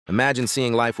Imagine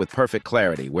seeing life with perfect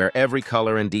clarity, where every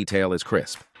color and detail is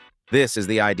crisp. This is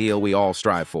the ideal we all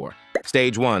strive for.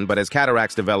 Stage 1, but as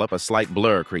cataracts develop, a slight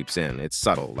blur creeps in. It's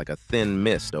subtle, like a thin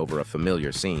mist over a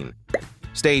familiar scene.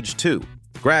 Stage 2.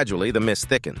 Gradually, the mist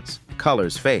thickens.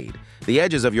 Colors fade. The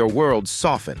edges of your world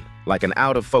soften, like an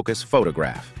out-of-focus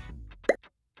photograph.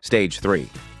 Stage 3.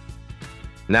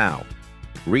 Now,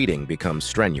 reading becomes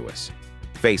strenuous.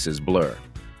 Faces blur.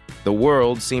 The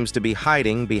world seems to be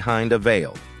hiding behind a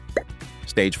veil.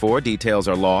 Stage 4, details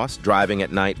are lost. Driving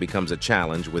at night becomes a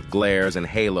challenge with glares and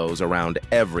halos around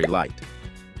every light.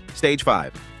 Stage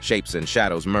 5, shapes and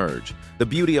shadows merge. The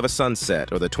beauty of a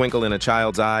sunset or the twinkle in a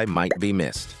child's eye might be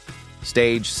missed.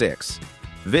 Stage 6,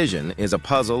 vision is a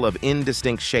puzzle of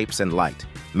indistinct shapes and light,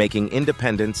 making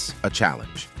independence a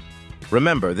challenge.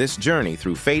 Remember, this journey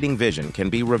through fading vision can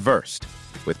be reversed.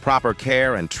 With proper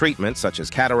care and treatment such as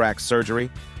cataract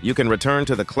surgery, you can return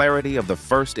to the clarity of the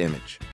first image.